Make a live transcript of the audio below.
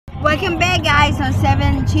Welcome back, guys, on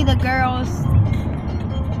 7 Cheetah Girls.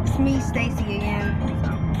 It's me, Stacy, again.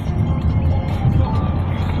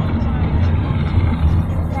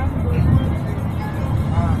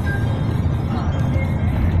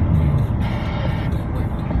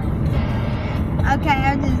 Okay,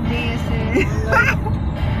 I'm just dancing.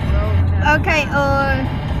 Okay,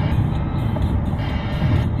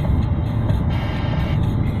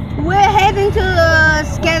 we're heading to the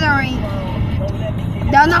scattering.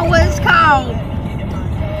 Don't know what it's called.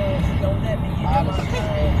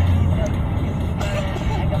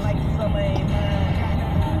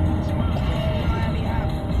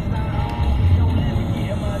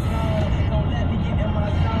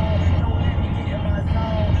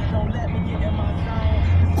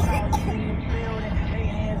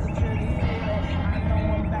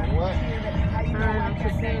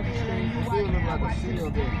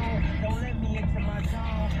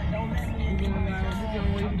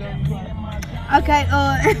 Okay,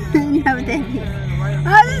 no, thank you.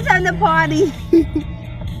 Oh, this is time to party.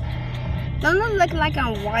 Don't it look like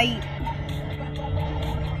I'm white?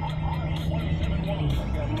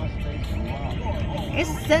 It's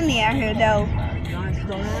sunny out here though.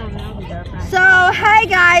 So, hey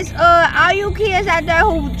guys, all you kids out there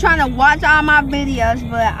who trying to watch all my videos,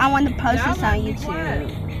 but I want to post this on YouTube.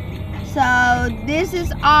 So, this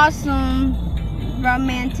is awesome,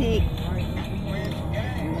 romantic.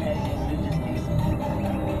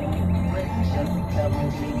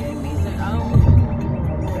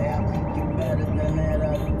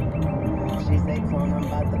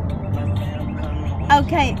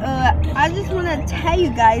 Okay, I just want to tell you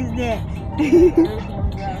guys that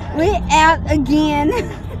we're out again.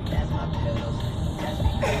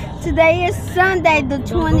 Today is Sunday, the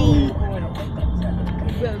 28th.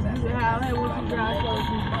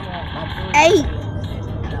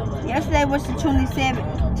 Yesterday was the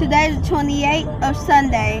 27th. Today is the 28th of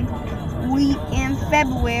Sunday. We in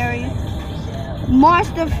February.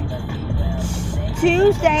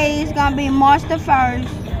 Tuesday is gonna be March the 1st.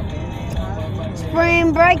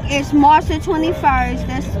 Spring break is March the 21st.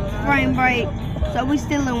 That's spring break. So we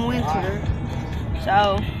still in winter.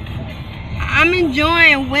 So I'm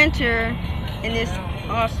enjoying winter and it's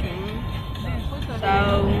awesome.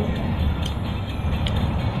 So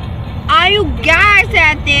all you guys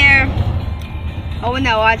out there, oh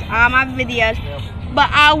no, watch all my videos, but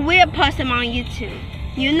I will post them on YouTube.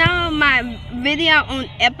 You know my video on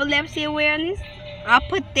epilepsy awareness? I'll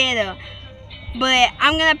put that up. But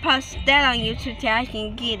I'm gonna post that on YouTube till I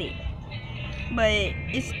can get it. But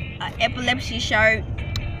it's an epilepsy shirt.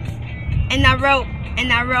 And I wrote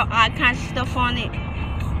all kinds of stuff on it.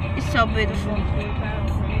 It's so beautiful.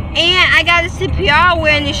 And I got a CPR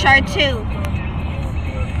awareness shirt too.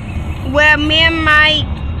 Where me and my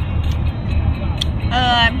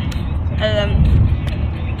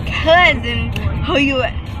cousin,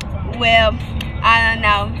 well, I don't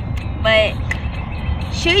know, but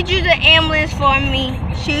she drew the ambulance for me.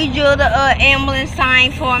 She drew the ambulance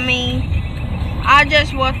sign for me. I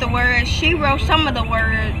just wrote the words. She wrote some of the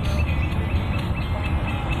words.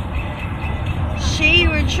 She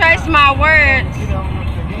retraced my words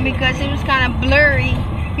because it was kind of blurry.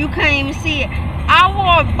 You couldn't even see it. I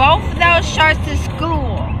wore both of those shirts to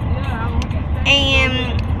school.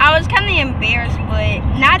 And I was kind of embarrassed, but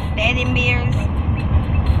not that embarrassed.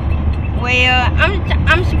 Well,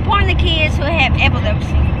 I'm supporting the kids who have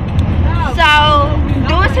epilepsy. So,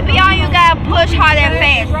 doing CPR, you gotta push hard and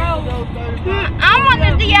fast. I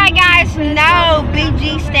want to y'all guys know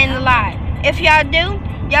BG Stand Alive. If y'all do,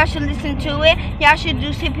 y'all should listen to it. Y'all should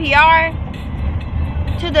do CPR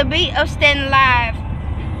to the beat of Stand Alive.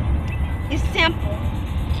 It's simple.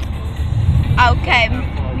 Okay,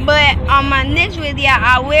 but on my next video,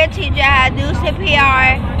 I will teach you how to do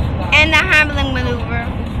CPR and the Heimlich maneuver.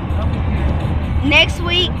 Next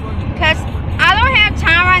week, because I don't have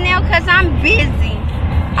time right now because I'm busy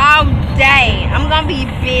all day. I'm going to be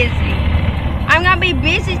busy. I'm going to be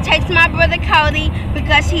busy texting my brother Cody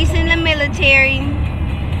because he's in the military.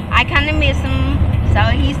 I kind of miss him, so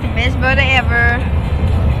he's the best brother ever.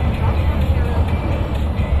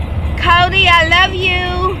 Cody, I love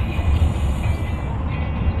you.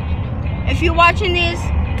 If you're watching this,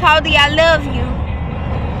 Cody, I love you.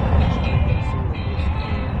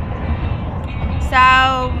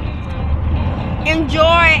 So,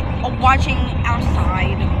 enjoy watching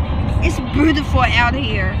outside. It's beautiful out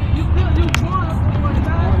here.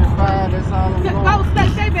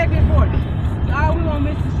 Stay back there for it. All we want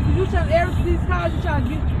to miss is you trying to every these cars, you trying to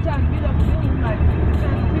get up to them, like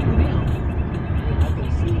trying to pick them. I can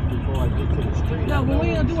see before I get to the street. No, but we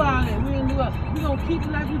ain't gonna do all that. We ain't gonna do it. We gonna keep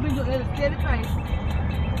it like we've been doing at a steady pace.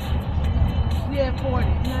 40.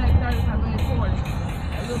 You know that 30, I'm at 40.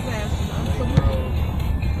 A little past. So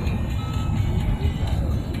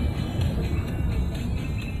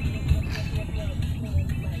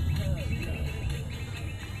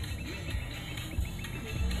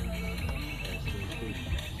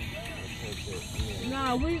no,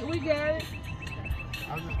 we got it.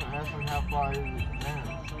 I was just gonna ask him how far is it now.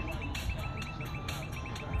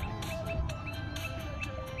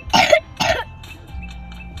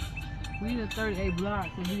 We in the 38 block,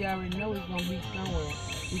 so we already know it's gonna be somewhere.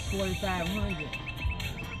 It's 4,500.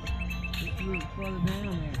 It's a little further down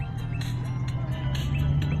there.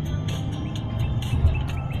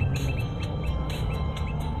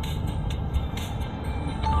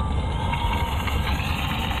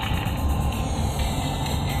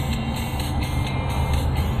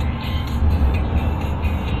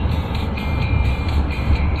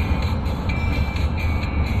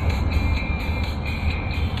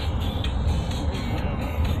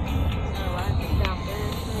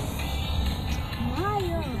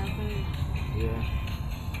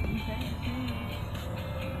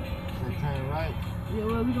 Yeah,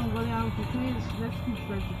 well, we're gonna go down with the kids. Let's keep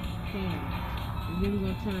straight to Canton. And then we're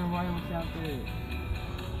gonna turn right on South Third.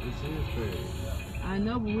 This is Third. I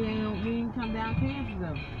know, but we ain't come down Kansas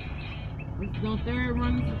though. It's on Third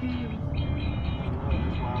running for kids. I know,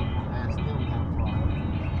 that's why I was gonna ask them how far.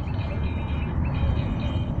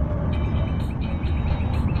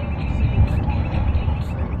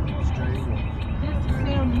 Keep straight. Just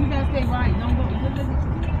Sam, you gotta stay right. Don't go.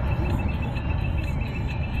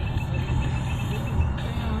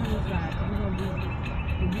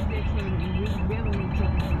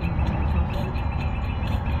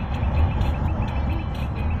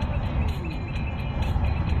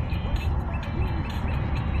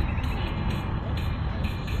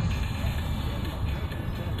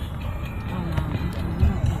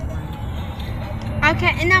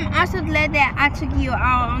 Okay, and I'm also glad that I took you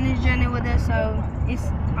all on this journey with us, so it's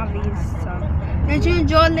obvious. So, did you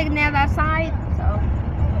enjoy looking at outside? So,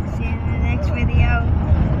 see you in the next video.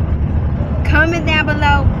 Comment down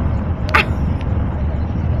below.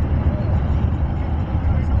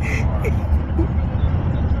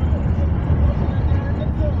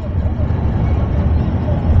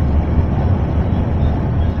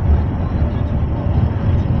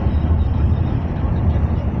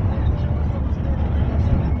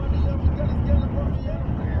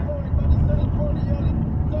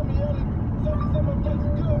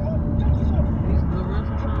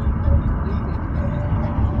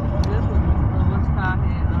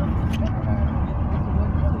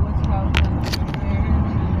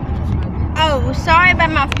 Oh, sorry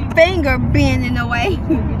about my finger being in the way.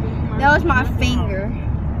 That was my finger.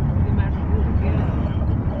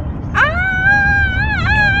 Ah,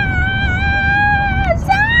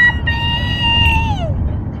 zombie!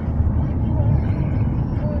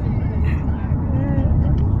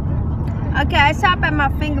 Okay, sorry about my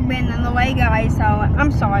finger being in the way, guys. So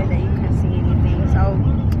I'm sorry that you couldn't see anything. So,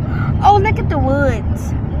 oh, look at the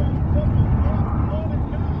woods.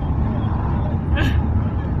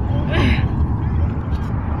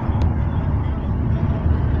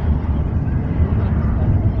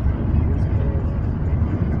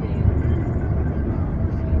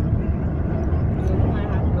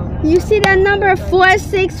 You see that number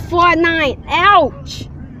 4649? Ouch!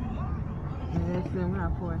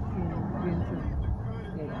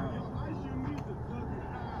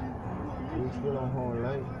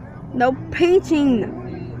 No painting.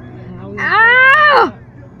 Ah!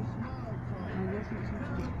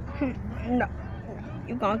 No,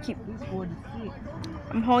 you're gonna keep.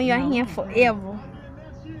 I'm holding your hand forever.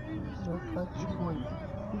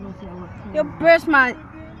 Your breast might.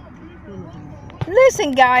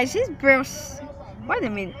 Listen, guys, his breasts. Wait a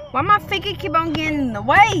minute. Why my finger keep on getting in the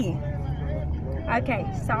way? Okay,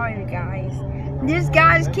 sorry, guys. These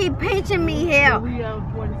guys keep pinching me here.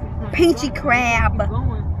 Pinchy crab.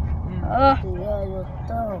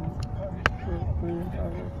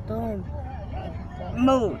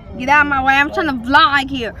 Move. Get out of my way. I'm trying to vlog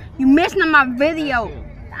here. You messing up my video.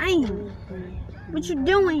 Dang. What you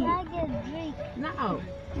doing? No.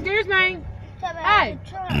 Excuse me. Hey.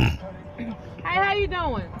 Hey, how you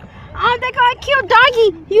doing? Oh, they gonna kill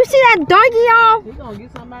doggy. You see that doggy, y'all? We're gonna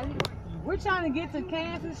get somebody. We're trying to get to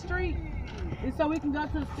Kansas Street. And so we can go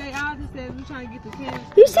to the state office. Says we're trying to get to Kansas.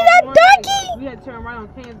 You see that doggy? We had to turn right on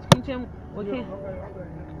Kansas. Can you tell me what Kansas?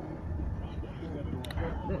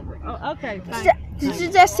 Oh, okay. Did you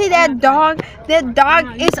just see that dog? That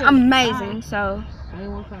dog is amazing. So. I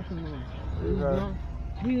didn't want to talk to him.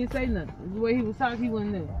 He didn't say nothing. The way he was talking, he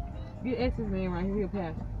wasn't there. Get X's man right here. He'll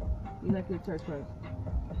pass. You left your church first.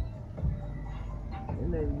 And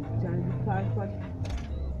then you trying to be quiet.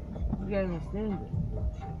 You gotta understand it.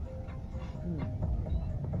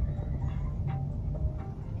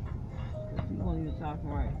 He wasn't even talking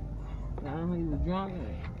right. I don't know, he was drunk.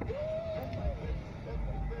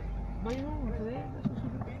 But you home today? That's what you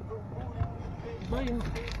do. But you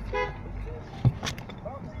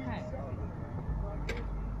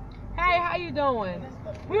Hey, how you doing?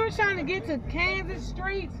 We were trying to get to Kansas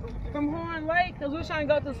Street from Horn Lake because we were trying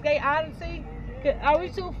to go to Skate Odyssey. Are we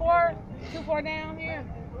too far down here?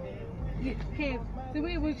 See,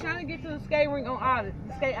 we were trying to get to the skate rink on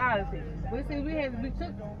Skate Odyssey. We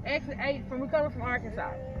took exit 8 we coming from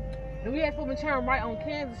Arkansas. And we had to turn right on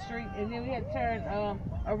Kansas Street, and then we had to turn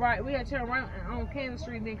right. We had to turn right on Kansas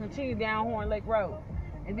Street, and then continue down Horn Lake Road,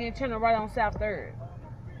 and then turn right on South 3rd.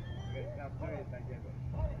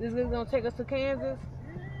 This is gonna take us to Kansas.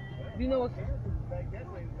 You know what?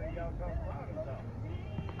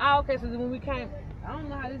 Oh, okay. So when we came, I don't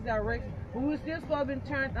know how this direction, but we were still supposed to be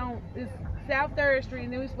turned on South 3rd Street,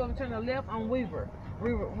 and then we were supposed to turn left on Weaver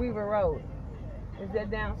Road. Is that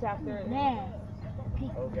down South 3rd? Yeah.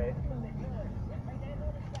 Okay.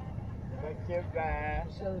 Make your drive.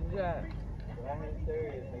 Show the drive. Right hand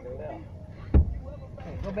third, take a left.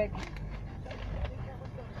 Okay, go back.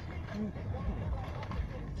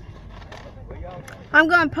 I'm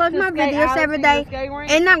gonna post my videos every day,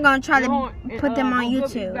 and I'm gonna try to put them on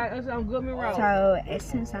YouTube. So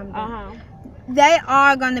since I'm done, they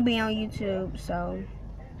are gonna be on YouTube. So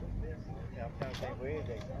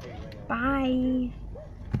bye.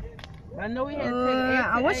 I know we had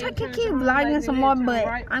I wish I could keep vlogging some more, but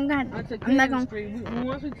I'm not gonna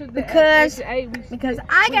because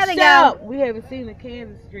I gotta go. We haven't seen the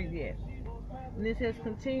Kansas Street yet. And this says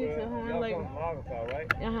continue to Horn Lake. Right?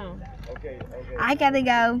 Okay. I gotta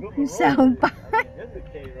go. So bye.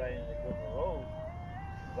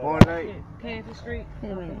 Horn Lake. Kansas Street.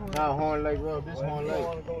 No, Horn Lake Road. This Horn Lake.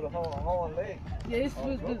 Want to go to Horn Lake? Yeah, this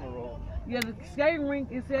was the skating rink.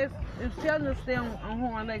 It's telling us to stay on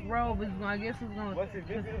Horn Lake Road, but I guess it's gonna. What's it?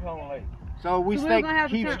 This is Horn Lake. So we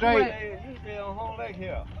keep straight. You stay on Horn Lake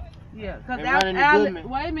here. Yeah, cause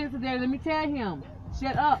wait a minute, today. Let me tell him.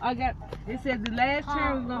 Shut up. It said the last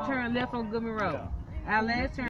turn was gonna turn left on Goodman Road. Our last turn.